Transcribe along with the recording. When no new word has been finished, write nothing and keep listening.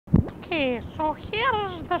Okay, so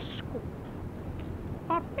here's the scoop.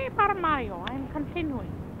 For Paper Mario, I'm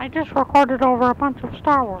continuing. I just recorded over a bunch of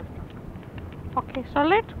Star Wars. Okay, so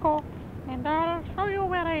let's go, and I'll show you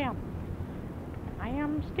where I am. I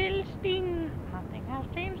am still Sting. Nothing has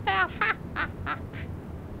changed there. Ha ha ha.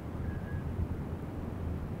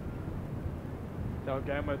 So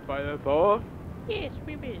game with by the Thor? Yes,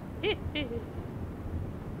 we will.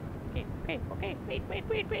 Okay,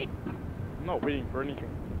 wait. I'm not waiting for anything.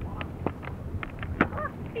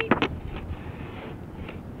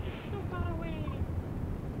 So far away.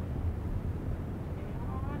 Stay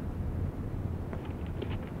on.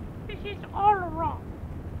 This is all wrong.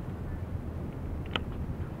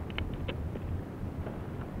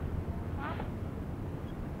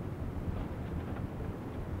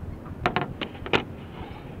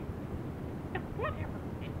 Whatever.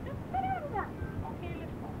 Whatever works. Okay,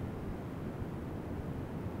 let's go.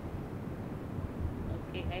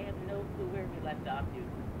 Okay, I have no clue where we left off, dude.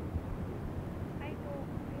 I know.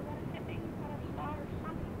 We were heading for a star or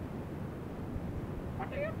something. What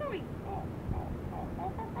are you doing? Go.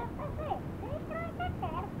 Don't drive that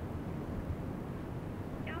far.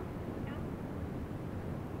 Jump.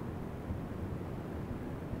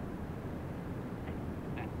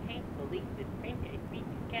 I can't believe this Princess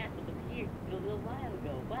Peach's castle appeared a little while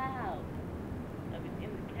ago. Wow! I was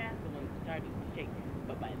in the castle and started to shake,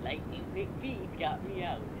 but my lightning quick feet got me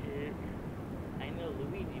out. I know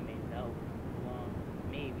Luigi may help, along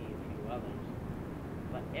maybe a few others,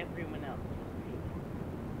 but everyone else was taken.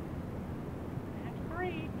 That's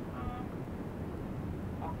great.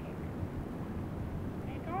 Okay.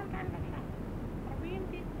 I don't understand. Are we in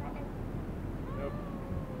deep trouble? Nope.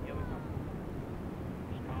 Here we go.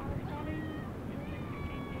 Star starting. Music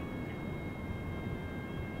changing.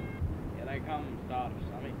 Here I come, Star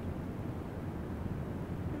Summit.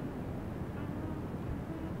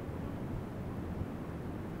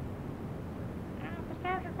 The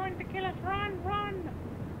stars are going to kill us. Run!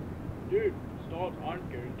 Dude, stars aren't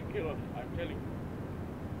going to kill us, I'm telling you.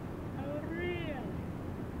 Oh, really?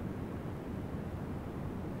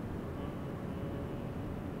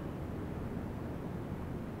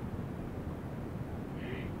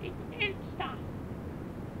 It's stop.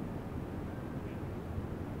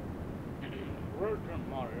 Welcome,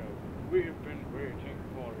 Mario. We've been waiting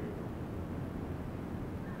for you.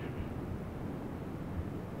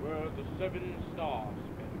 We're the 7 Star Spirits.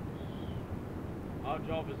 Our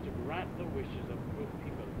job is to grant the wishes of good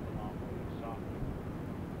people from our holy star,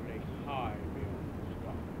 place high beyond the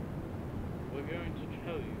star. We're going to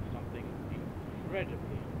tell you something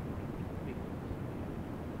incredibly important.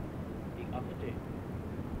 The other day,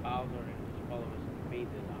 Bowser and his followers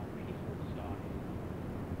invaded our peaceful star.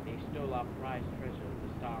 They stole our prized treasure, the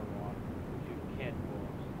Star Rod, which you cared for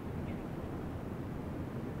since the beginning.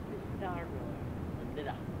 The Star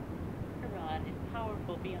Rod is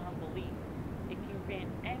powerful beyond belief. It can grant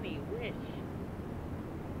any wish.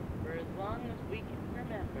 For as long as we can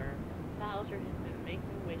remember, Bowser has been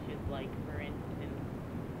making wishes like, for instance,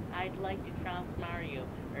 I'd like to trounce Mario,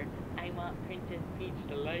 or I want Princess Peach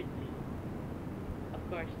to like me. Of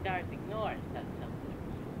course, stars ignore such selfish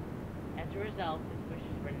wishes. As a result, his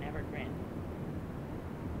wishes were never granted.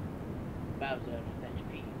 Bowser fetch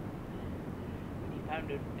peace. When he found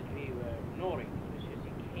out that we were ignoring his wishes,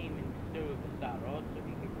 he came and stole the Star Rod so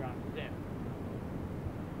he could grant his own.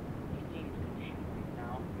 He seems content right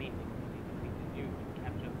now, mainly because he defeated you and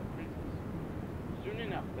captured the princess. Soon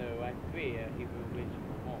enough, though, I fear he will wish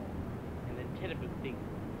for more, and then terrible things.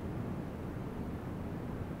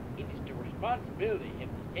 It is the responsibility of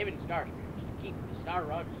the 7 Star Spirits to keep the Star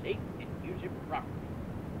Rod safe and use it properly.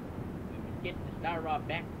 We must get the Star Rod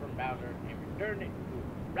back from Bowser and return it to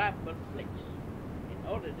its rightful place. In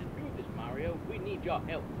order to do this, Mario, we need your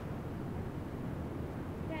help.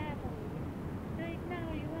 Sadly, right now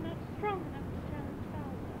you are not strong enough to challenge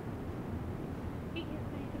Bowser. He has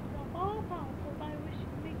made himself all powerful by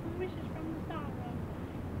making wishes from the Star Rod.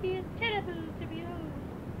 He is terrible to behold.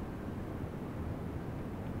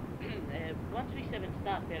 Once we 7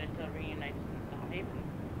 Star Spirits are reunited in Star Haven,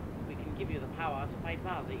 we can give you the power to fight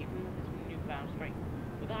Bowser even with his newfound strength.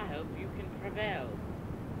 With our help, you can prevail.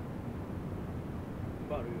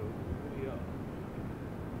 Mario, we are.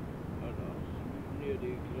 Alas, we've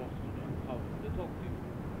nearly exhausted our power to talk to you.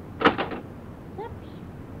 Whoops.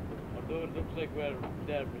 Although it looks like we're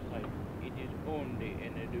there beside you, it is only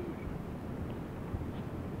an illusion.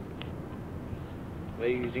 We're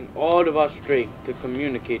using all of our strength to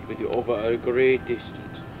communicate with you over a great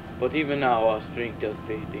distance, but even now our strength is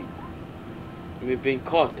fading. We've been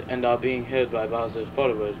caught and are being held by Bowser's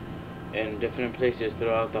followers in different places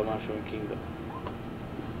throughout the Mushroom Kingdom.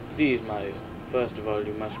 Please, Mario. First of all,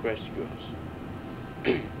 you must rescue us.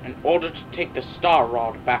 In order to take the Star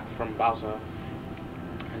Rod back from Bowser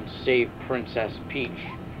and save Princess Peach,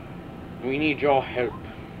 we need your help.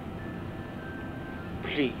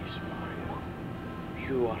 Please, Mario.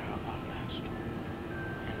 You are our last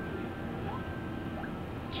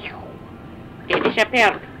hope. They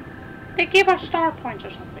disappeared. They gave us star points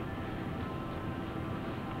or something.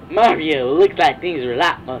 Mario, looks like things are a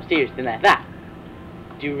lot more serious than I thought.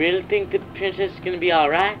 Do you really think the princess is gonna be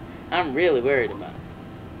alright? I'm really worried about it.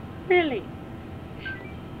 Really?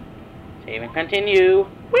 Save and continue.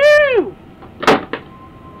 Woo!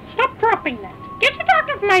 Stop dropping that. Get it out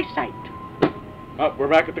of my sight. Oh, we're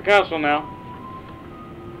back at the castle now.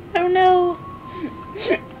 Oh no.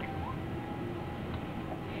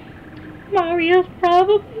 Mario's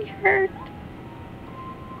probably hurt.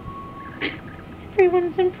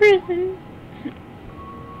 Everyone's in prison.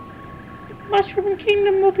 The Mushroom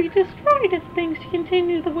Kingdom will be destroyed if things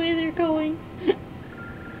continue the way they're going.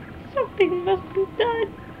 Something must be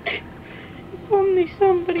done. If only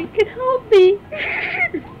somebody could help me.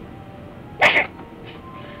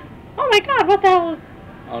 Oh my god, what the hell?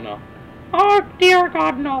 Oh no. Oh dear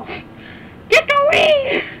god, no. Get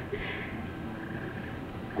away!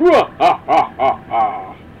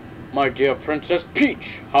 Ha! My dear Princess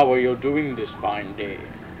Peach, how are you doing this fine day?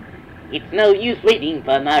 It's no use waiting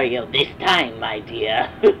for Mario this time, my dear.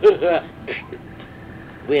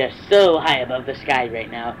 We are so high above the sky right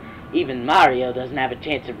now, even Mario doesn't have a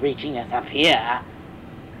chance of reaching us up here.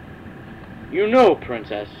 You know,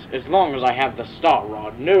 Princess, as long as I have the Star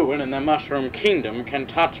Rod, no one in the Mushroom Kingdom can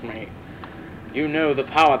touch me. You know the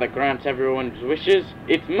power that grants everyone's wishes?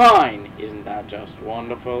 It's mine! Isn't that just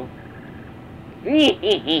wonderful?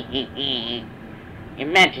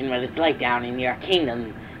 Imagine what it's like down in your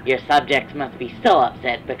kingdom. Your subjects must be so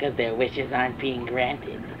upset because their wishes aren't being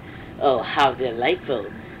granted. Oh, how delightful.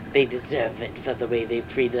 They deserve it for the way they've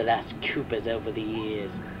treated us Koopas over the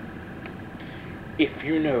years. If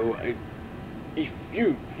you know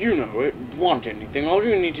want anything, all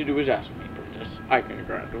you need to do is ask me, Princess. I can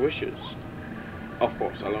grant wishes. Of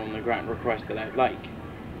course, I'll only grant requests that I'd like.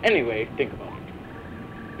 Anyway, think about it.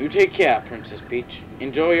 You take care, Princess Peach.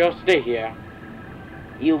 Enjoy your stay here.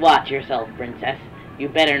 You watch yourself, Princess. You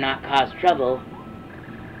better not cause trouble.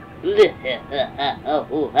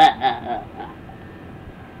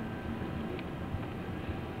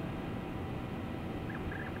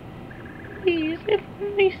 Please, if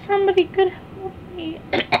only somebody could help me.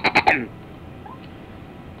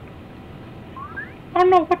 Oh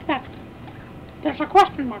no, what's that? There's a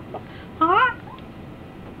question mark. Huh?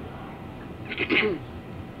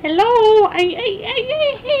 Hello?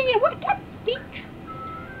 Hey, what's up, Peach?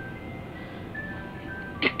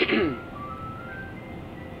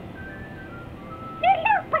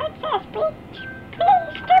 Hello, Princess Peach.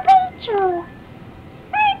 Pleased to meet you.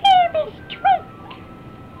 My name is Twink.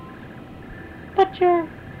 But you're a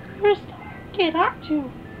kid, aren't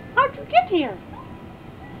you? How'd you get here?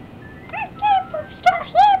 I came from Star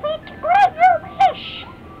Heaven to grant your wish.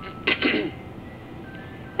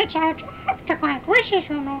 It's our job to grant wishes,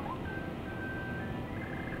 you know.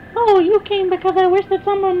 Oh, you came because I wish that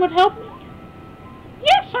someone would help me?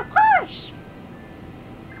 Yes, of course.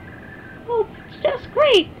 Oh, that's just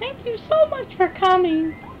great. Thank you so much for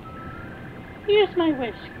coming. Here's my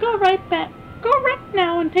wish. Go right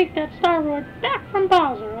now and take that Star Rod back from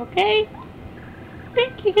Bowser, okay?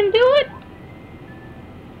 Think you can do it?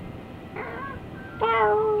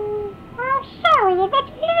 I'm sorry, that's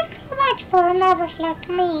a little too much for a novice like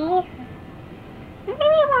me. We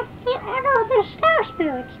want the honorable Star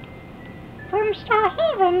Spirits from Star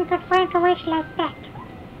Heaven could grant a wish like that.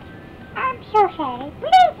 I'm so sorry.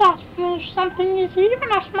 Please ask me something easy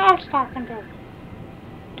even a small star can do.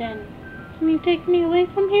 Then, can you take me away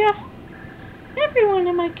from here? Everyone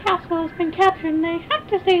in my castle has been captured and I have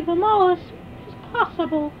to save them all as soon as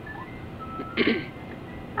possible.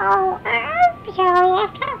 Oh, I'm sorry. I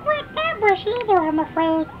can't grant that wish either, I'm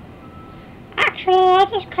afraid. Actually, I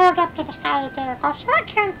just curved up to the sky there, so I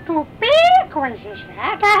can't do big wishes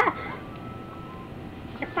yet.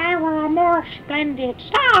 If I were a more splendid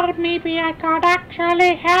star, maybe I could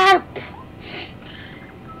actually help.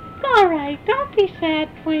 Alright, don't be sad,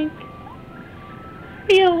 Twink.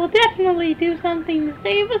 Rio will definitely do something to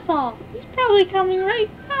save us all. He's probably coming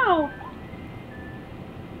right now.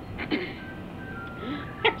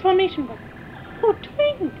 Exclamation mark. Oh,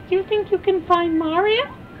 Twink, do you think you can find Mario?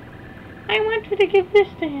 I want you to give this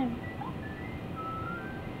to him.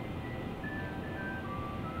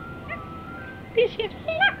 This is a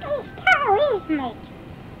lucky star, isn't it?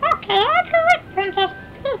 Okay, I'll do it, Princess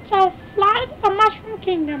Let's all fly to the Mushroom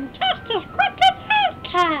Kingdom just as quick as I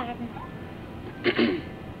can.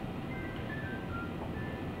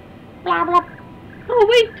 Blah blah. Oh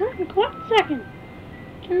wait, Twink, 1 second.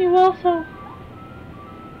 Can you also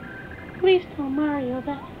please tell Mario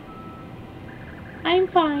that I'm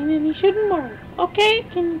fine and he shouldn't worry? Okay,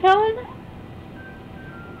 can you tell him that?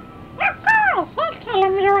 Of course, I'll tell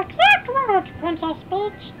him your exact words, Princess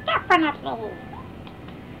Peach. Definitely.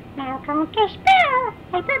 Now don't despair.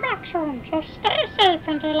 I'll be back soon, so stay safe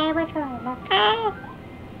until I return, okay?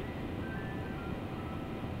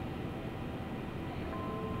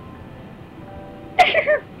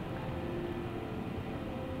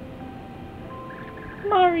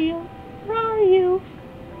 Mario, where are you?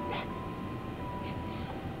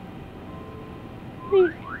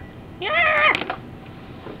 Please. Yeah!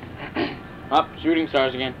 Up, shooting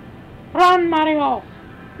stars again. Run, Mario.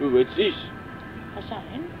 Ooh, what's this? A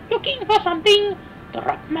sign. Looking for something?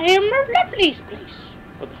 Drop my lovelies, please.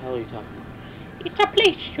 What the hell are you talking about? It's a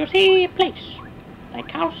place, you see, a place.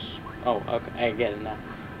 Like house. Oh, okay, I get it now.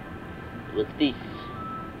 What's this?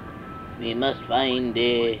 We must find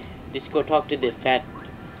let's go talk to the fat,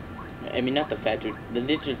 not the fat dude, the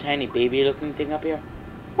little tiny baby looking thing up here.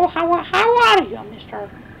 Oh, how are you, mister?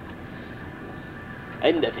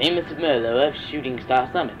 I'm the famous Merlo of Shooting Star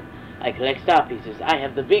Summit. I collect star pieces. I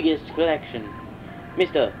have the biggest collection.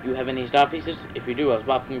 Mister, you have any star pieces? If you do, I'll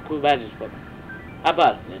swap some cool badges for them. How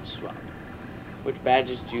about it? Let's swap. Which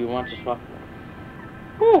badges do you want to swap for?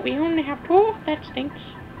 Oh, we only have 2? That stinks.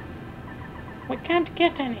 We can't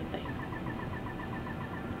get anything.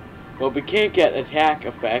 Well, we can't get attack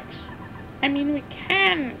effects. I mean, we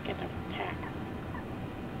can get an attack.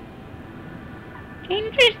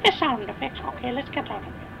 Changes the sound effects. Okay, let's get out of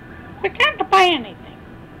here. We can't buy anything.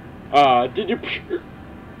 Did you...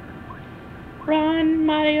 Run,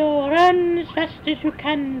 Mario, run as fast as you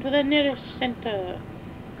can to the nearest center.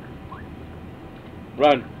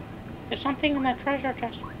 Run. There's something in that treasure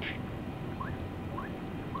chest.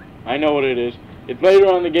 I know what it is. It's later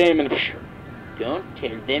on in the game and... Don't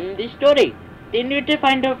tell them the story. They need to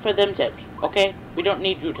find out for themselves. Okay? We don't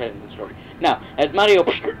need you telling the story. Now, as Mario...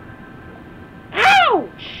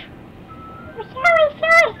 Ouch! Sorry.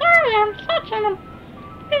 I'm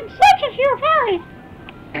in such a huge hurry.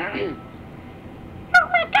 Oh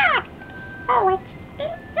my God! Oh,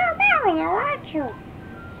 you're Mario, aren't you?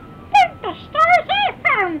 Thank the stars I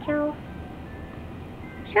found you.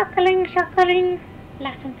 Circling,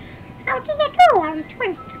 laughing. How do you do, I'm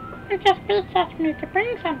Twink? Princess Peach asked me to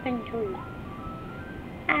bring something to you.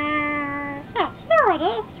 Yes, here it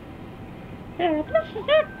is. Here, this is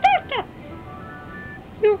it. Take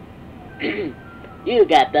it. You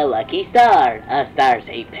got the lucky star. A star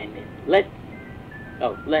safe pendant. Let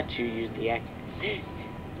you use the action.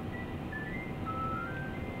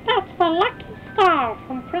 That's the lucky star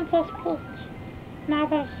from Princess Peach. Now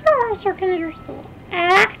the yours are going to use the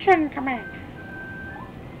action command.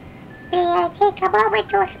 May I take a moment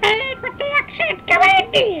to explain what the action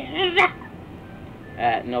command is?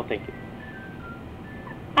 No thank you.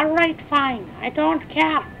 Alright, fine. I don't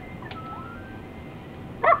care.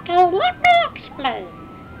 Okay, let me explain.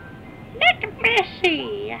 Let me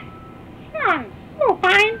see. Son, oh,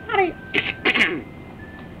 fine, hurry.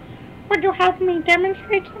 Would you help me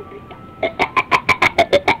demonstrate something?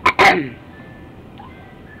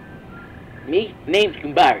 Me? Name's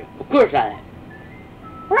Kumbari. Of course I am.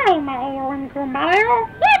 Well, Mario and Mario,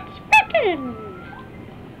 let's begin.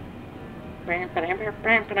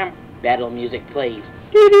 Battle music plays.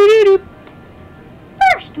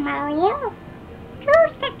 First, Mario,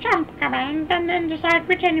 choose the jump command and then decide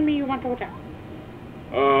which enemy you want to attack.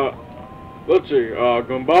 Let's see,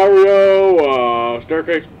 Gumbario,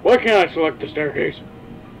 staircase. Why can't I select the staircase?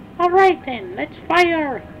 Alright then, let's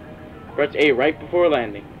fire. Press A right before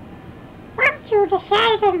landing. Once you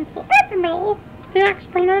decide on the enemy, the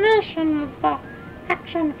explanation of the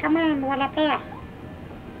action command will appear.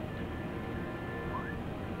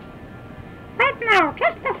 Right now,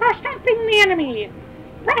 just before stopping the enemy,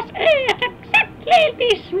 press A at exactly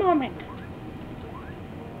this moment.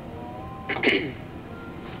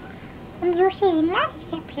 When you see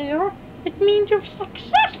mouse appear, it means you've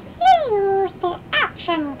successfully used the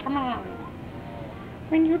action command.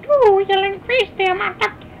 When you do, you'll increase the amount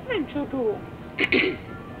of damage you do.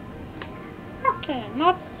 Okay,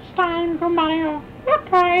 now it's time for Mario. You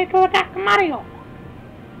try to attack Mario.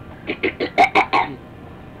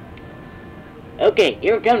 Okay,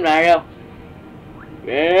 here it comes, Mario.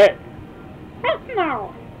 Yeah. Right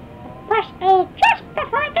now, press A just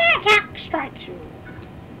before the attack strikes you.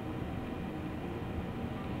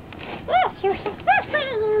 Yes, you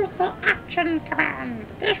successfully used the action command.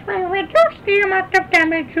 This will reduce the amount of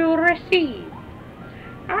damage you'll receive.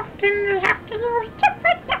 Often you'll have to use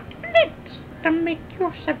different techniques to make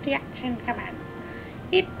use of the action command.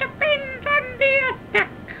 It depends on the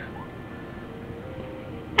attack.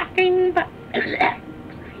 Attacking by...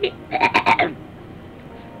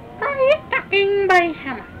 Try attacking by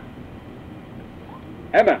hammer.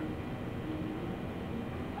 Hammer.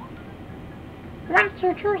 Once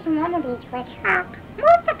you've chosen one of these for attack,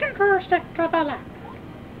 move the control stick to the left.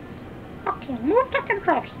 Okay, move the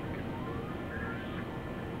control stick.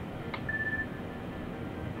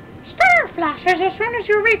 Star flashes as soon as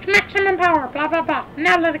you reach maximum power, blah blah blah.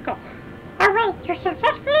 Now let it go. Alright, you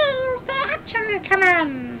successfully used the action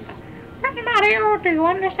command. Well, Mario, do you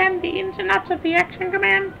understand the ins and outs of the action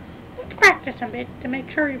command? Let's practice a bit to make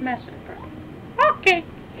sure you mess it right. Okay.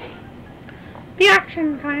 The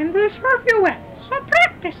action command will serve you well, so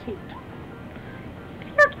practice it.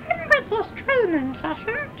 If you're done with this training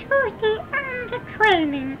session, choose the end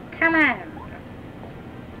training command.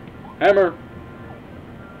 Hammer.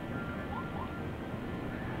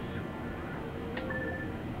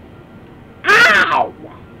 Ow!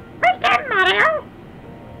 Well done, Mario!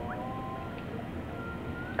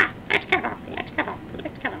 Let's get off.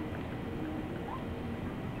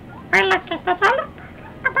 Well, I guess that's all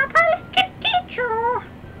I can teach you.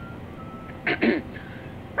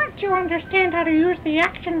 Once you understand how to use the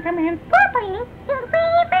action command properly, you'll be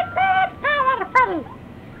even more powerful.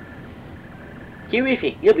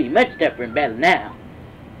 Terrific, you'll be much tougher in battle now.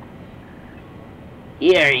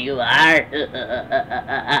 Here you are.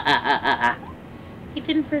 He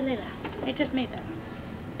didn't really laugh. I just made that up.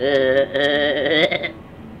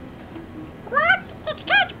 What? It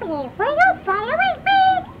can't be. Were you following me?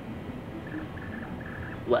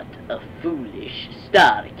 What a foolish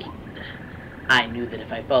star kid. I knew that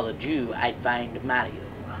if I followed you, I'd find Mario.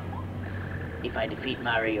 If I defeat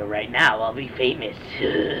Mario right now, I'll be famous.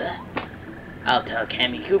 I'll tell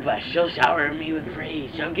Cammy Koopa. She'll shower me with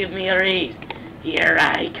praise. She'll give me a raise. Here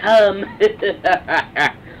I come.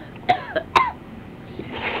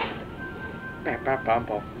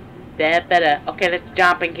 Okay, let's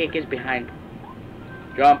jump and kick his behind.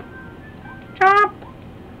 Jump. Jump!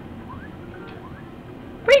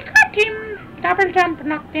 We got him! Double jump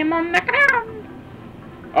knocked him on the ground.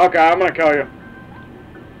 Okay, I'm gonna kill you.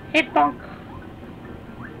 Head bonk.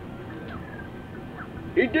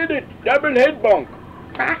 He did it! Double head bonk.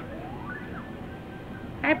 Ah.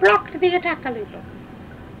 I blocked the attack a little.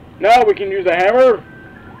 Now we can use a hammer.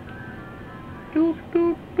 Doop,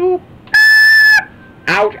 doop, doop.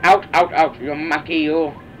 Ouch, ouch, ouch, ouch. You monkey,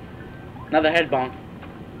 you. Another head bonk.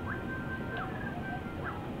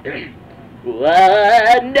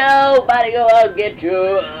 Nobody will get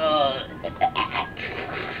you.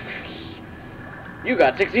 You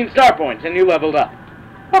got 16 star points and you leveled up.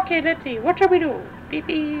 Okay, let's see. What shall we do? Beep,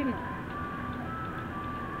 beep.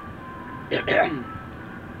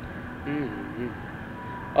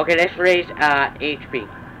 Okay, let's raise HP.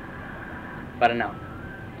 But no.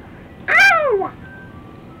 Ow!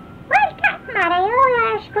 Wake up, Mario.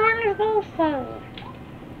 You're as strong as they say.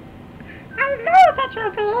 I know that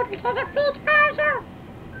you'll be able to defeat Bowser.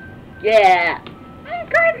 Yeah. I'm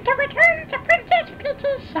going to return to Princess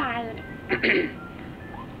Peach's side.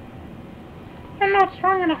 You're not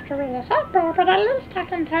strong enough to really help her, but at least I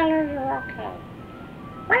can tell her you're okay.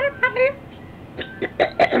 Well, Mario.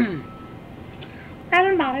 Well,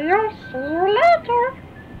 Mario, see you later.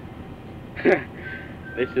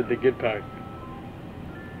 This is the good part.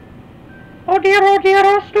 Oh dear,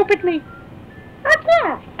 oh stupid me. Oh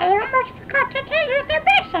dear, I almost forgot to tell you the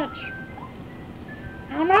message.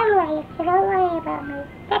 I'm alright, so don't worry about me.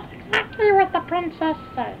 That's exactly what the princess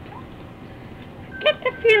said. I get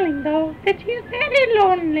the feeling, though, that she's very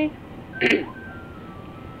lonely. Anyway,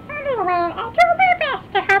 I'll do my best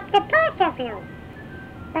to help the both of you.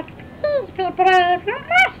 But please be brave. You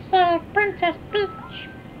must save Princess Peach.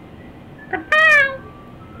 Goodbye.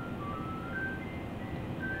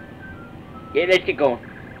 Yeah, let's get going.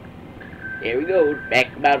 There we go,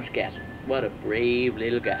 back to Bowser's Castle. What a brave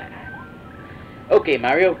little guy. Okay,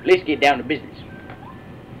 Mario, let's get down to business.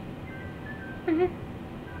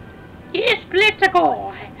 Yes, let's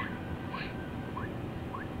go.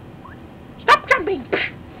 Stop jumping.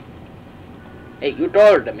 Hey, you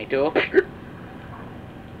told me to.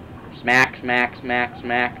 Smack, smack, smack,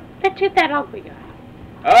 smack. Let's hit that ugly guy.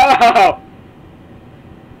 Oh!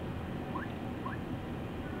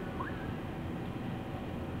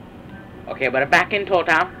 Okay, but I'm back in Toll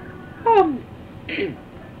Town.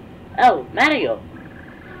 Oh, Mario.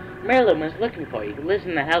 Merlin was looking for you. He lives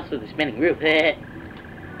in the house with the spinning roof.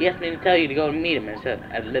 He asked me to tell you to go meet him at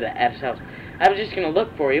his house. I was just going to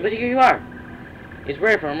look for you, but here you are. It's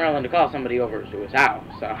rare for Merlin to call somebody over to his house,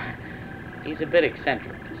 so he's a bit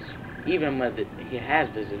eccentric. Even when he has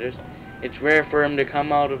visitors, it's rare for him to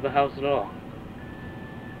come out of the house at all.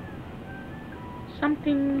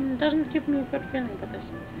 Something doesn't give me a good feeling about this.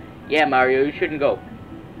 Yeah, Mario, you shouldn't go.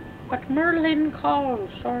 But Merlin calls,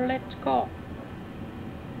 so let's go.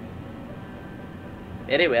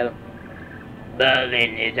 Very well.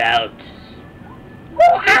 Merlin is out. Who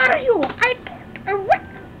are you? I don't...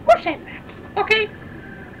 Who said that? Okay?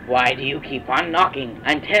 Why do you keep on knocking?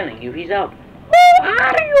 I'm telling you, he's out. Who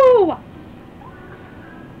are you?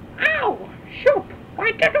 Ow! Shoot!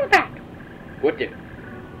 Why'd you do that? What the?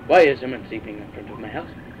 Why is someone sleeping in front of my house?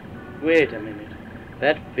 Wait a minute.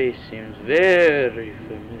 That face seems very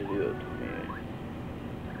familiar to me.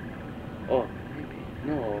 Oh, maybe.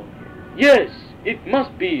 No. Yes! It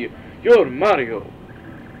must be! You're Mario!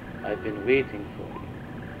 I've been waiting for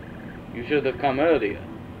you. You should have come earlier.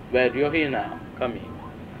 Well, you're here now. Come in.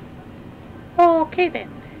 Okay then.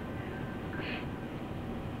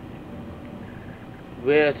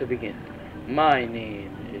 Where to begin? My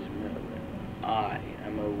name is Merlin. I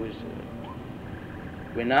am a wizard.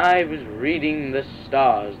 When I was reading the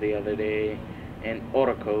stars the other day, an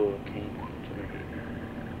oracle came to me.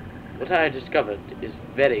 What I discovered is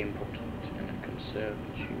very important and it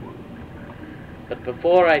concerns you. But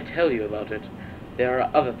before I tell you about it, there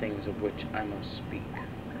are other things of which I must speak.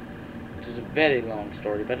 It is a very long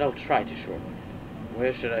story, but I'll try to shorten it.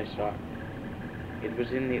 Where should I start? It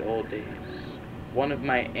was in the old days. One of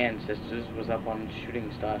my ancestors was up on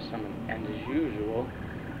Shooting Star Summit, and as usual,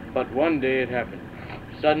 but one day it happened.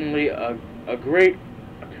 Suddenly, a great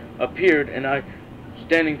appeared, and I,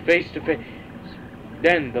 standing face to face.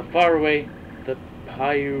 Then, the faraway, the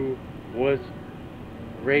Payu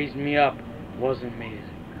raised me up. It was amazing.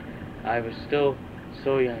 I was still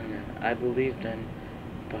so young then. I believed in,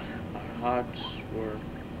 but our hearts were.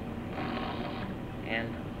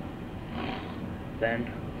 And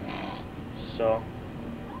then, so.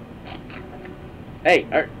 Hey,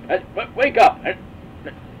 wake up!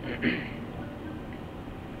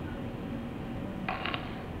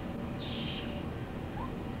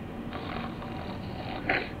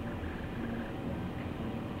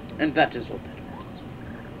 And that is what that means.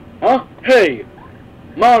 Huh? Hey!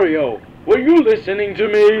 Mario! Were you listening to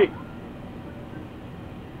me?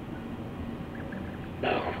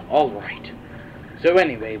 Oh, alright. So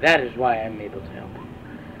anyway, that is why I'm able to help you.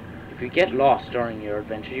 If you get lost during your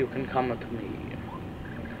adventure, you can come to me.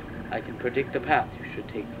 I can predict the path you should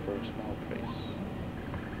take for a small price.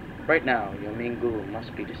 Right now, your main goal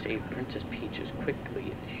must be to save Princess Peach as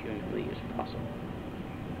quickly and humanly as possible.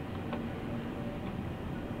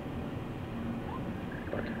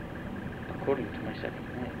 But according to my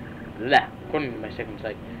second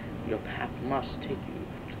sight, your path must take you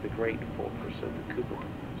to the great fortress of the Koopa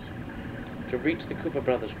Brothers. To reach the Koopa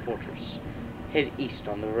Brothers fortress, head east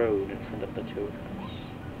on the road in front of the Toad House.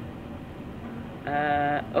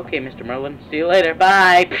 Okay, Mr. Merlin. See you later.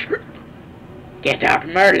 Bye! Get out!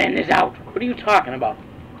 Merlin is out! What are you talking about?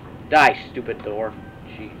 Die, stupid dwarf.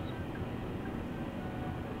 Jeez.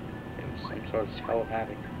 It was some sort of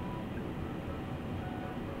telepathic.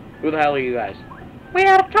 Who the hell are you guys? We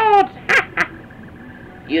are toads!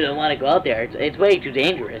 You don't want to go out there. It's way too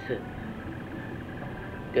dangerous.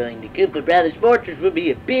 Going to Koopa Brothers Fortress would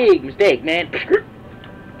be a big mistake, man.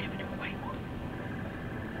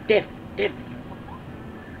 Diff.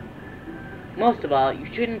 Most of all, you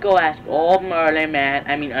shouldn't go ask old Merlin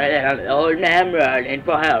old man Merlin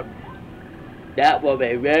for help. That will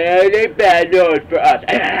be really bad news for us.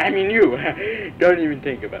 You. Don't even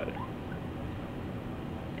think about it.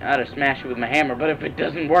 I ought to smash it with my hammer, but if it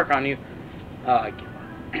doesn't work on you, I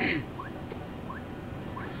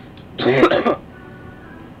give up.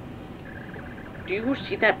 Do you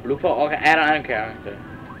see that blue ball? Okay, I don't care.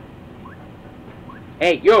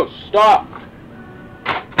 Hey, yo, stop!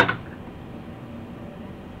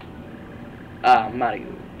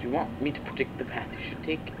 Mario, do you want me to predict the path you should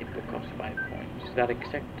take? It will cost 5 points. Is that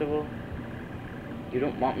acceptable? You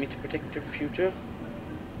don't want me to predict your future?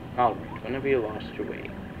 Alright, whenever you're lost your way,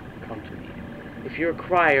 come to me. If you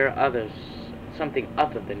require something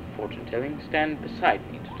other than fortune-telling, stand beside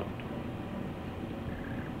me to talk to me.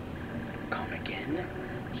 Come again?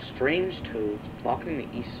 Strange toads blocking the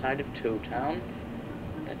east side of Toad Town?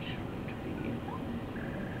 That shouldn't be.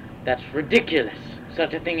 That's ridiculous!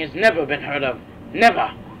 Such a thing has never been heard of.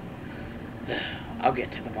 Never! I'll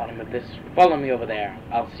get to the bottom of this. Follow me over there.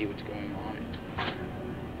 I'll see what's going on.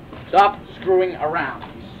 Stop screwing around,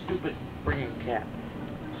 you stupid friggin' cat.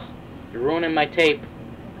 You're ruining my tape.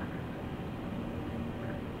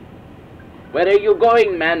 Where are you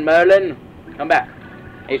going, man, Merlin? Come back.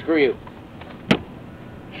 Hey, screw you.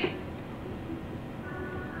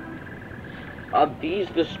 Are these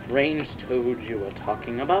the strange toads you were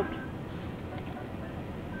talking about?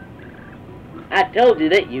 I told you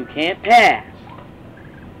that you can't pass.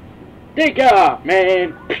 Take off,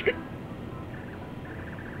 man.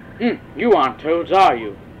 You aren't toads, are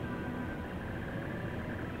you?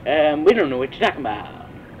 We don't know what you're talking about.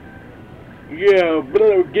 Yeah,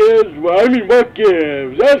 but gives? Well, I mean, what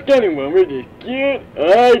gives? Ask anyone. We're just cute,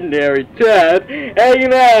 ordinary toads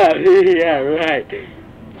hanging out. Yeah, right.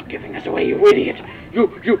 You're giving us away, you idiot.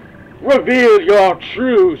 You reveal your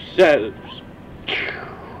true selves.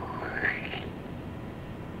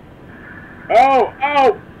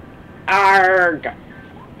 Oh! Arg!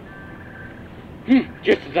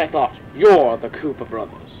 Just as I thought. You're the Koopa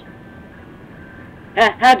brothers.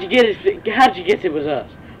 How'd you guess it was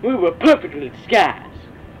us? We were perfectly disguised.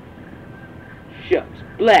 Shucks.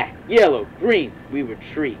 Black, yellow, green. We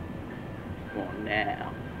retreat. For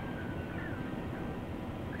now.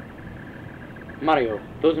 Mario,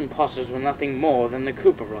 those imposters were nothing more than the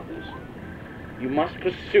Koopa brothers. You must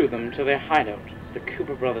pursue them to their hideout, the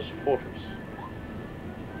Koopa brothers' fortress.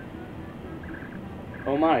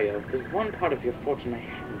 Oh, Mario, there's one part of your fortune I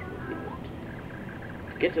haven't revealed.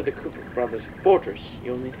 To get to the Koopa brothers' fortress,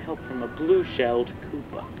 you'll need help from a blue-shelled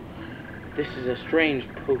Koopa. This is a strange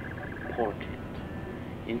portent.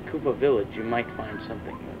 In Koopa Village, you might find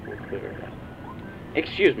something that will clear it up.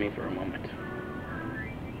 Excuse me for a moment.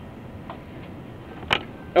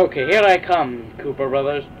 Okay, here I come, Koopa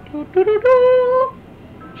brothers. Doo-doo-doo-doo.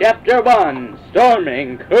 Chapter 1,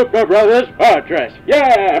 Storming Koopa brothers' fortress.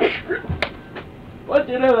 Yeah! What'd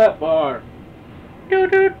you do that for?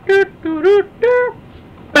 Do-do-do-do-do-do.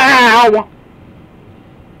 Bow!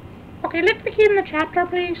 Okay, let's begin the chapter,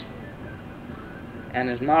 please. And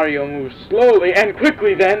as Mario moves slowly and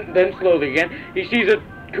quickly, then slowly again, he sees a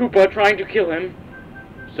Koopa trying to kill him.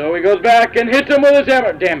 So he goes back and hits him with his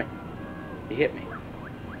hammer. Damn it. He hit me.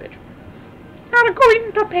 Bitch. You're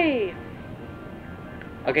going to pay.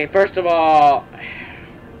 Okay, first of all...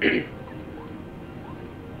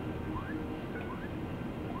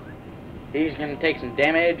 he's gonna take some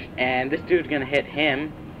damage, and this dude's gonna hit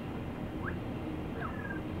him.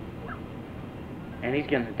 And he's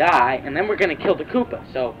gonna die, and then we're gonna kill the Koopa.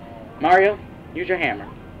 So, Mario, use your hammer.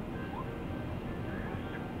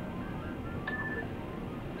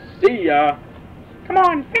 See ya! Come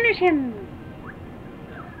on, finish him!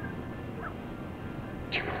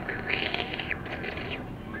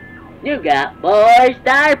 You got 4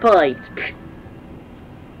 star points.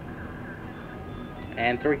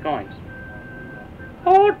 And 3 coins.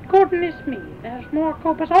 Oh, goodness me, there's more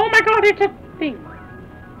Koopas. Oh my god, it's a thing.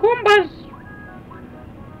 Goombas!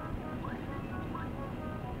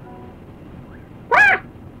 Ah!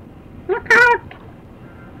 Look out!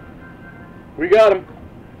 We got him.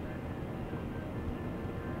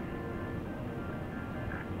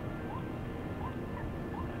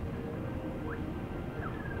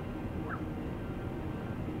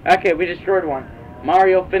 Okay, we destroyed one.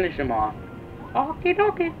 Mario, finish him off. Okie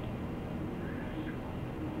dokie.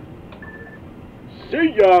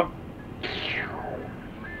 See ya!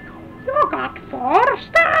 You got 4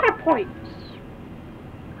 star points.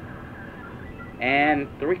 And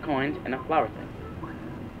 3 coins and a flower thing.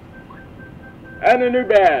 And a new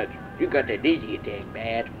badge. You got the Digi Attack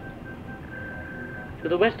badge. To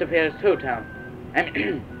the west of here is Toad Town.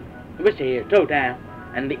 The west of here is Toad Town,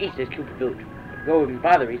 and the east is Koopa Village. Go even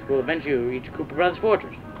farther east, we'll eventually reach Koopa Brothers'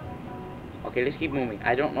 Fortress. Okay, let's keep moving.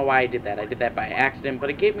 I don't know why I did that. I did that by accident, but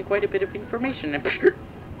it gave me quite a bit of information.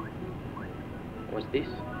 What's this?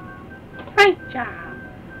 Right job.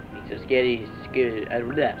 It's a scary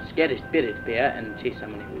spirit spear and chase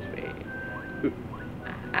someone who's way.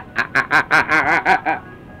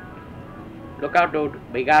 Look out, dude.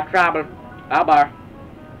 We got trouble. Bar.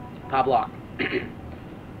 Pop lock.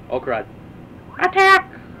 Oh, crud. Attack!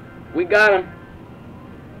 We got him.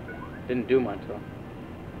 Didn't do much, though.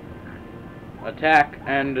 Attack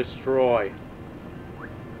and destroy.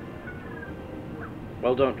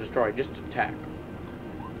 Well, don't destroy, just attack.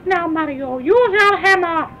 Now, Mario, use your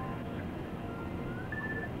hammer!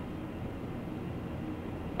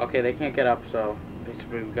 Okay, they can't get up, so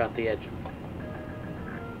basically we got the edge.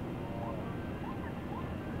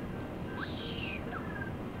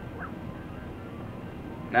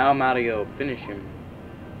 Now, Mario, finish him.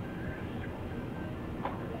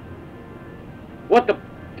 What the?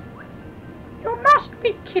 You must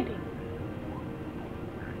be kidding.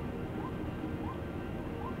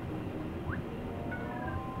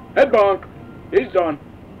 Head bonk. He's done.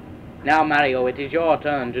 Now, Mario, it is your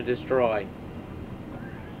turn to destroy.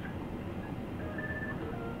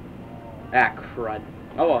 Ah, crud.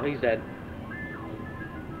 Oh well, he's dead.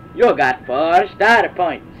 You got 4 starter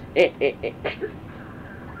points.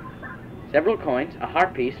 Several coins, a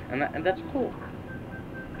heart piece, and that's cool.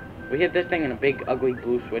 We hit this thing and a big ugly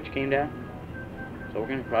blue switch came down. So we're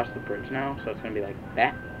gonna cross the bridge now, so it's gonna be like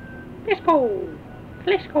that. Let's go.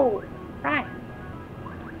 Let's go. Right.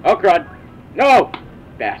 Oh crud! No!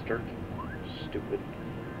 Bastard. Stupid.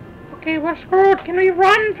 Okay, we're screwed. Can we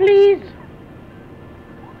run, please?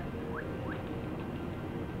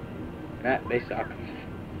 They suck.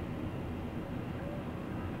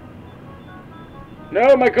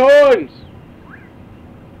 No, my coins!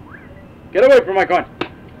 Get away from my coins!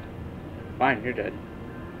 Fine, you're dead.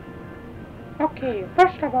 Okay,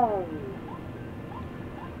 first of all,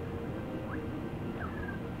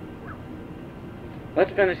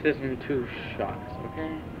 let's finish this in 2 shots,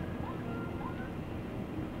 okay?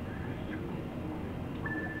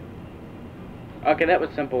 Okay, that was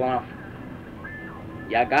simple enough.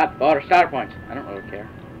 Yeah, I got 4 star points. I don't really care.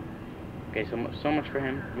 Okay, so much for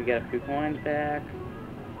him. We get a few coins back.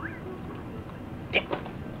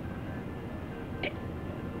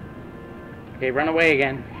 Okay, run away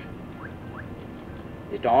again.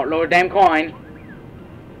 Just don't load a damn coin.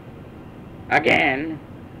 Again.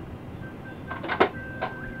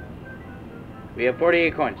 We have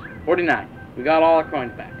 48 coins. 49. We got all our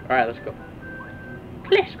coins back. Alright, let's go.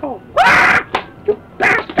 let's go. Ah! You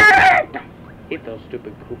bastard! Hate those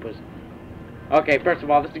stupid Koopas. Okay, first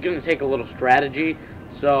of all, this is going to take a little strategy.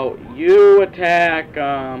 So, you attack,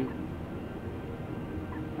 I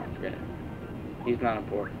forget it. He's not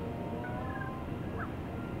important.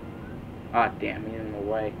 Ah, damn, he's in the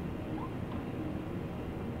way.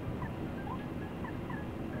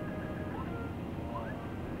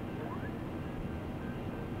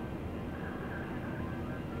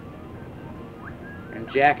 And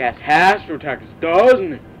Jackass has to attack us,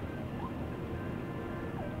 doesn't he?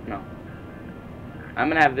 No. I'm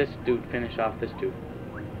gonna have this dude finish off this dude.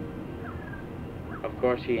 Of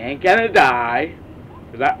course, he ain't gonna die.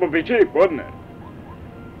 Cause that would be cheap, wouldn't it?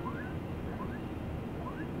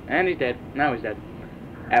 And he's dead. Now he's dead.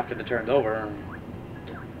 After the turn's over.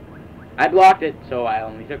 I blocked it, so I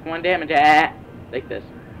only took 1 damage. Ah, like this.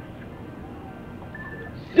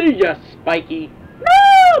 See ya, Spiky.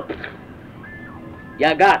 No!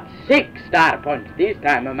 You got 6 starter points this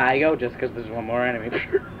time, Mario, just because there's 1 more enemy.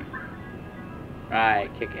 Right,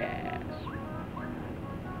 kick ass.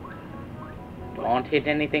 Don't hit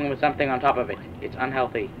anything with something on top of it. It's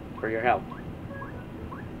unhealthy for your health.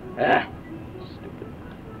 Ah, stupid.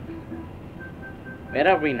 Where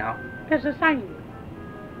are we now? There's a sign.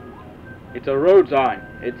 It's a road sign.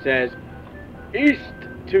 It says, east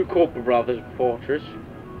to Koopa Brothers Fortress,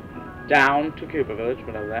 down to Koopa Village,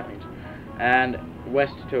 whatever that means, and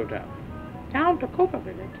west to Town. Down to Koopa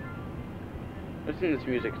Village. Listen to this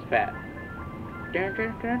music, it's fat.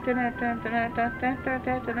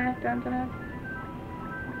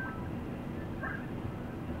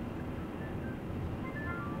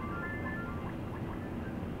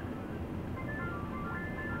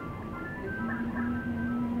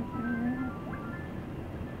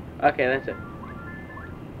 Okay, that's it.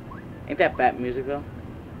 Ain't that fat music though?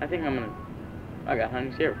 I think I'm gonna... I got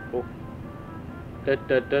honey syrup. Cool. Oh,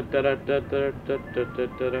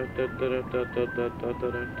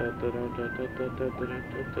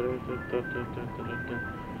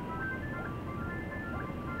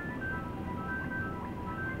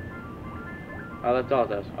 that's all it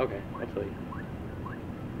does. Okay, let's leave.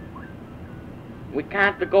 We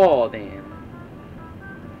can't go then.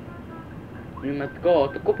 We must go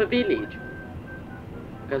to Koopa Village.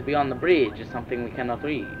 Because beyond the bridge is something we cannot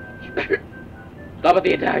reach. Stop with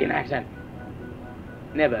the Italian accent.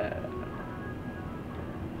 Never.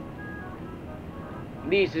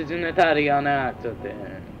 This is an Italian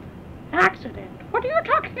accident. Accident? What are you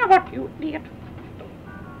talking about, you idiot?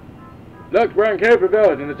 Look, we're in Koopa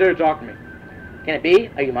Village and the dude talking to me. Can it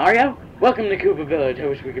be? Are you Mario? Welcome to Koopa Village. I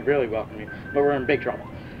wish we could really welcome you, but we're in big trouble.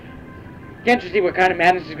 Can't you see what kind of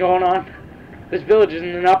madness is going on? This village is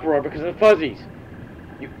in an uproar because of the fuzzies.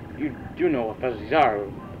 You do know what fuzzies are,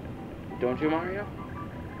 don't you, Mario?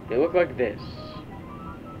 They look like this.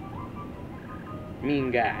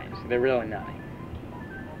 Mean guys. They're really naughty.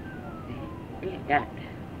 Yeah, got it.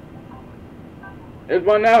 There's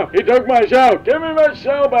one now. He took my shell. Give me my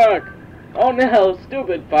shell back. Oh no,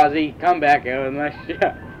 stupid Fuzzy. Come back here with my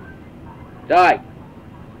shell. Die.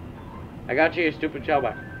 I got you your stupid shell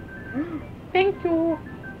back. Thank you.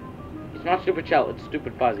 It's not stupid shell, it's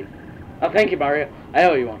stupid Fuzzy. Oh, thank you, Mario. I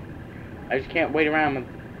owe you one. I just can't wait around with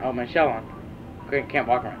my shell on. Can't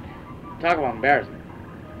walk around. Talk about embarrassing.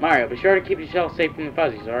 Mario, be sure to keep your shell safe from the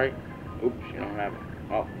fuzzies, alright? Oops, you don't have it.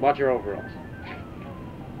 Oh, watch your overalls.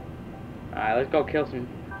 Alright, let's go kill some...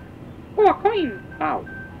 Oh, a coin! Wow.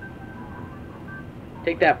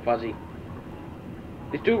 Take that, Fuzzy.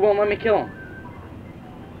 This dude won't let me kill him.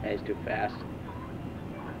 Yeah, he's too fast.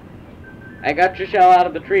 I got your shell out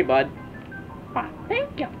of the tree, bud. Why,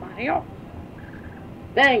 thank you, Mario.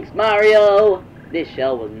 Thanks, Mario! This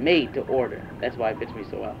shell was made to order. That's why it fits me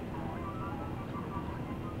so well.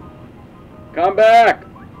 Come back!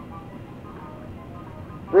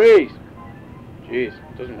 Freeze! Jeez,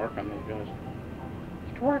 it doesn't work on these guys.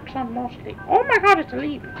 It works on mostly. Oh my god, it's a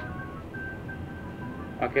leap.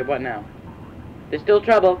 Okay, what now? There's still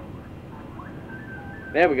trouble.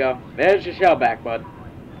 There we go. There's your shell back, bud.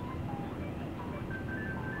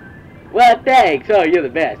 Well, thanks. Oh, you're the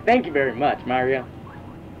best. Thank you very much, Mario.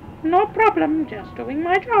 No problem, just doing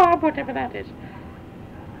my job, whatever that is.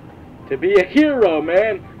 To be a hero,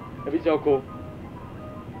 man. That'd be so cool.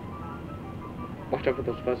 Watch out for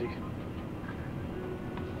those fuzzies.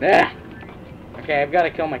 Ah! Okay, I've got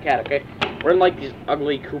to kill my cat, okay? We're in, like, this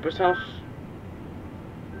ugly Koopa's house.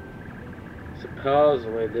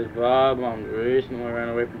 Supposedly, this Bob-omb recently ran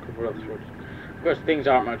away from Koopa Village. Of course, things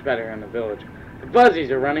aren't much better in the village. The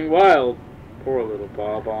fuzzies are running wild. Poor little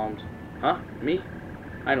Bob-ombs. Huh? Me?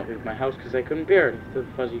 I don't leave my house because I couldn't bear it until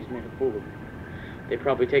the fuzzies made a fool of me. They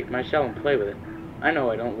probably take my shell and play with it. I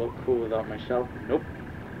know I don't look cool without my shell. Nope.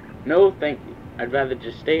 No, thank you. I'd rather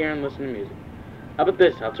just stay here and listen to music. How about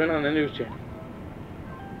this? I'll turn on the news channel.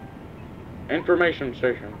 Information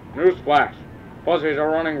station. News flash. Fuzzies are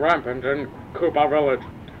running rampant in Koopa Village.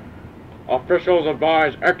 Officials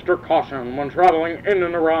advise extra caution when traveling in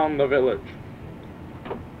and around the village.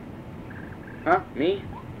 Huh? Me?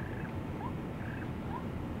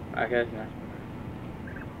 Okay, that's nice.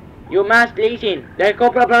 You must listen. The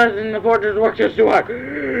Koopa brothers in the fortress work just too hard.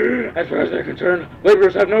 As far as they're concerned,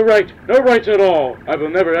 laborers have no rights at all. I will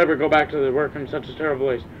never ever go back to the work in such a terrible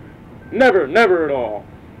place. Never, never at all.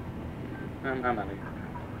 I'm out of here.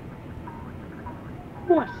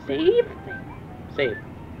 What, save thing? Save.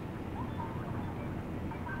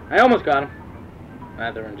 I almost got him.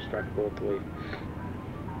 Ah, they're indestructible with the leaf.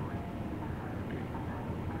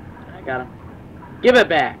 I got him. Give it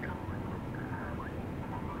back.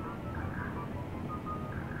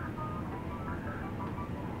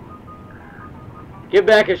 Give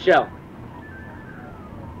back his shell.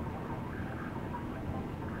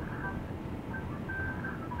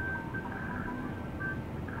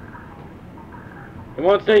 It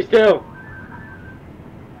won't stay still.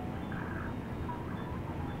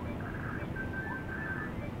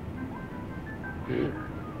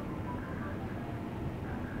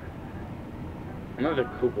 Another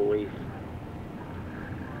Koopa leaf.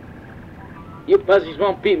 You fuzzies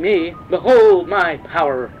won't beat me. Behold my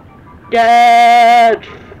power. Get!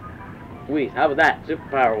 Wheeze, how about that?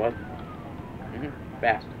 Superpower was.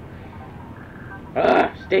 Fast.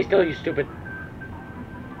 Stay still, you stupid.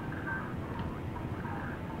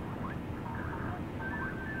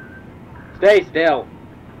 Stay still.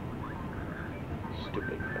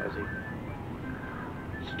 Stupid fuzzy.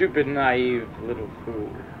 Stupid, naive little fool.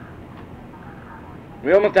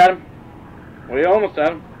 We almost had him. We almost had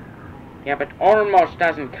him. Yeah, but almost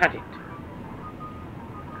doesn't cut it.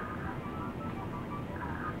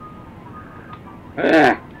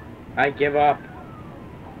 I give up.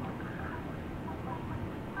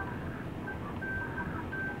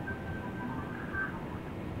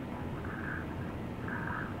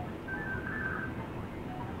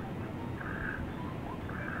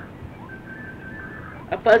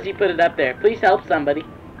 A fuzzy put it up there. Please help somebody.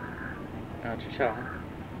 Oh, it's your shell, huh?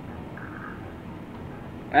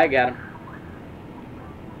 I got him.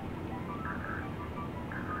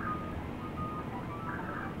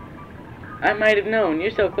 I might have known. You're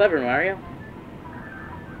so clever, Mario.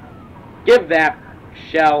 Give that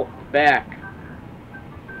shell back.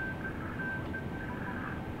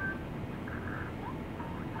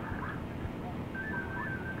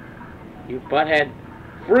 You butthead.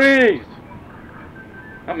 Freeze!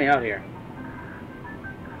 Help me out here.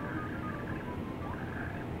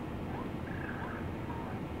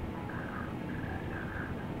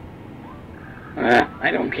 I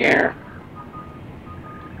don't care.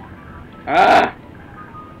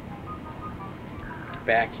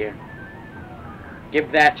 Back here.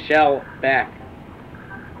 Give that shell back.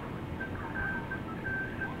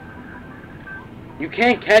 You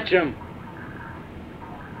can't catch him.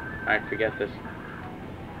 Alright, forget this.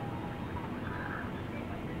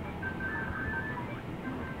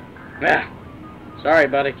 Sorry,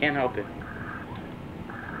 bud, I can't help it.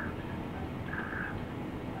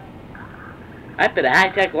 I put a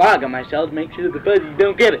high-tech log on my shell to make sure the fuzzies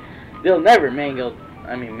don't get it. They'll never manage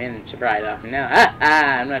to pry it off me now.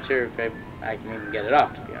 I'm not sure if I can even get it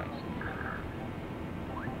off, to be honest.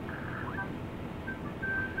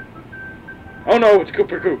 Oh no, it's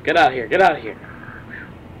Kooper Coop. Get out of here, get out of here.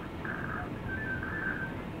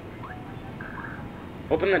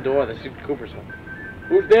 Open the door, this is Cooper's home.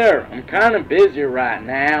 Who's there? I'm kind of busy right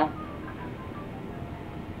now.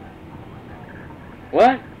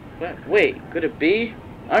 What? Wait, could it be?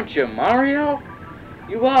 Aren't you Mario?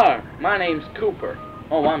 You are. My name's Kooper.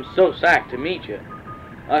 Oh, I'm so psyched to meet you.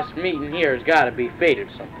 Us meeting here has got to be fate or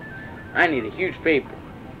something. I need a huge favor.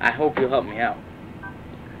 I hope you'll help me out.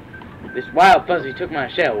 This wild fuzzy took my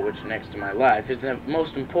shell, which next to my life is the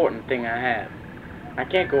most important thing I have. I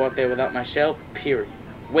can't go out there without my shell, period.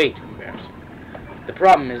 Way too embarrassing. The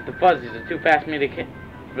problem is the fuzzies are too fast for me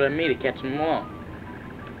to catch them along.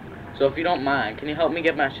 So if you don't mind, can you help me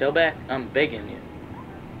get my shell back? I'm begging you.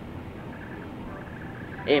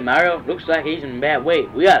 Hey Mario, looks like he's in a bad way.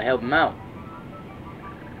 We gotta help him out.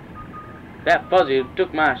 That fuzzy who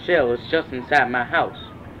took my shell is just inside my house.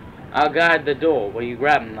 I'll guide the door while you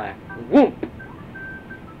grab him like whoop.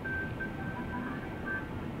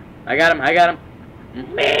 I got him.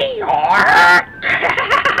 Me or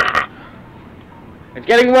it's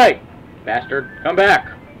getting away. Bastard, come back.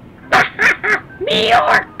 New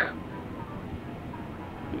York.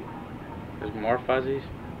 There's more fuzzies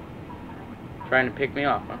trying to pick me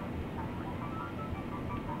off, huh?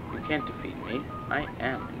 You can't defeat me. I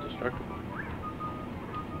am indestructible.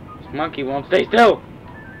 This monkey won't stay still.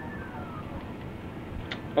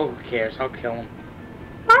 Oh, who cares? I'll kill him.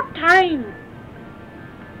 About time.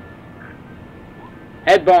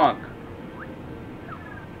 Head bonk.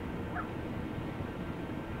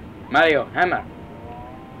 Mario, hammer.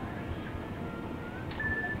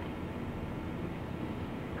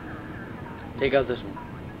 Take out this one.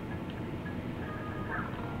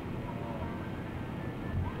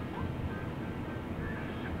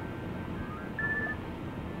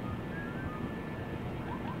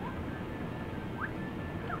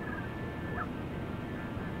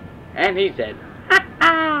 And he said, ha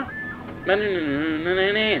ha!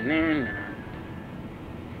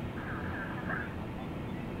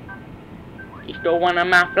 He stole one of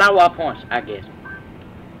my flower points, I guess.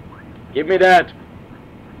 Give me that.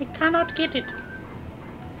 I cannot get it.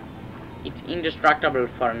 It's indestructible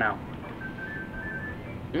for now.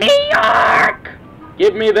 New York!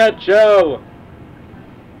 Give me that show!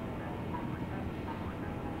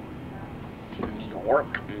 New York,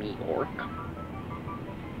 New York.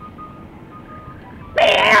 New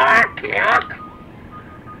York, New York!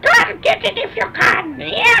 Come get it if you can!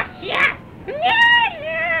 Yeah!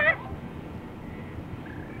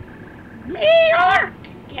 New York!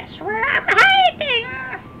 Guess where I'm hiding?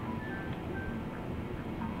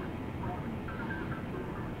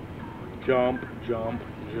 Jump.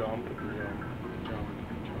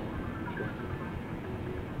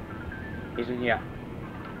 He's in here.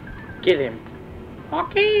 Get him.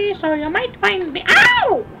 Okay, so you might find me.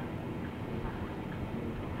 Ow!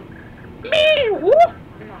 Me,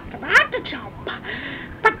 not about to jump,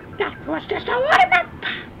 but that was just a warm-up.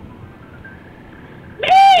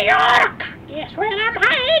 New York! Guess where I'm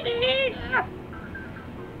hiding?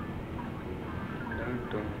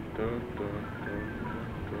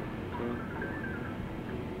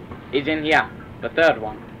 He's in here, the third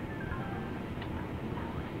one.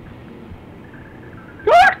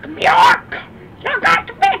 York! You got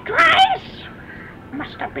me twice!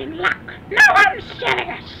 Must have been luck. No, I'm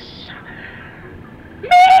serious. New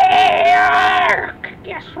York!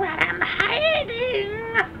 Guess where I'm hiding?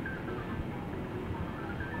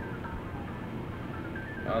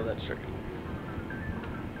 Oh, that's tricky.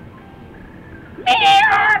 New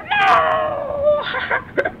no!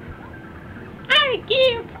 I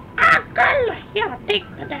give Uncle! Here, take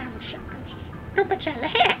the damn suckers. Stupid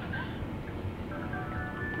jelly.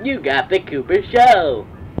 You got the Kooper show.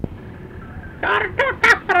 You're too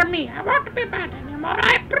tough for me. I won't be bad anymore,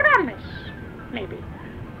 I promise. Maybe.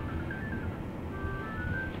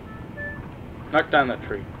 Knock down that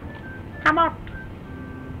tree. Come out.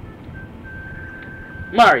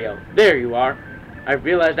 Mario, there you are. I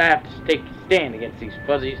realized I have to take a stand against these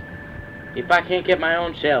fuzzies. If I can't get my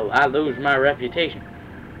own shell, I lose my reputation.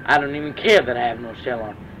 I don't even care that I have no shell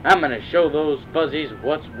on. I'm gonna show those fuzzies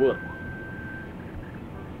what's what.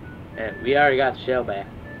 We already got the shell back.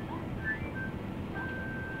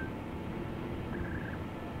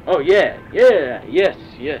 Oh yes.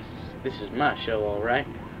 This is my shell, alright.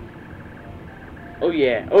 Oh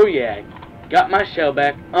yeah. Got my shell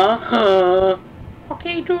back. Uh-huh.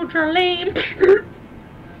 Okay, dude, you're lame.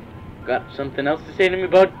 Got something else to say to me, bud? Got something else to say to me, bud? Okay, dude, you're lame. Got something else to say to me, bud? Okay, dude, you're lame. Got something else to say to me, bud? Okay, dude, you're lame. Got something else to say to me,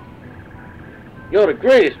 bud? Okay, dude, you're lame. You're the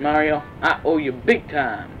greatest, Mario. I owe you big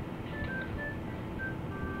time.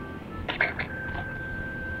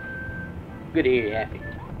 Good to hear you happy.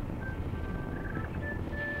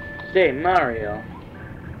 Say, Mario,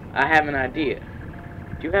 I have an idea.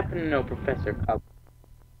 Do you happen to know Professor Koopa?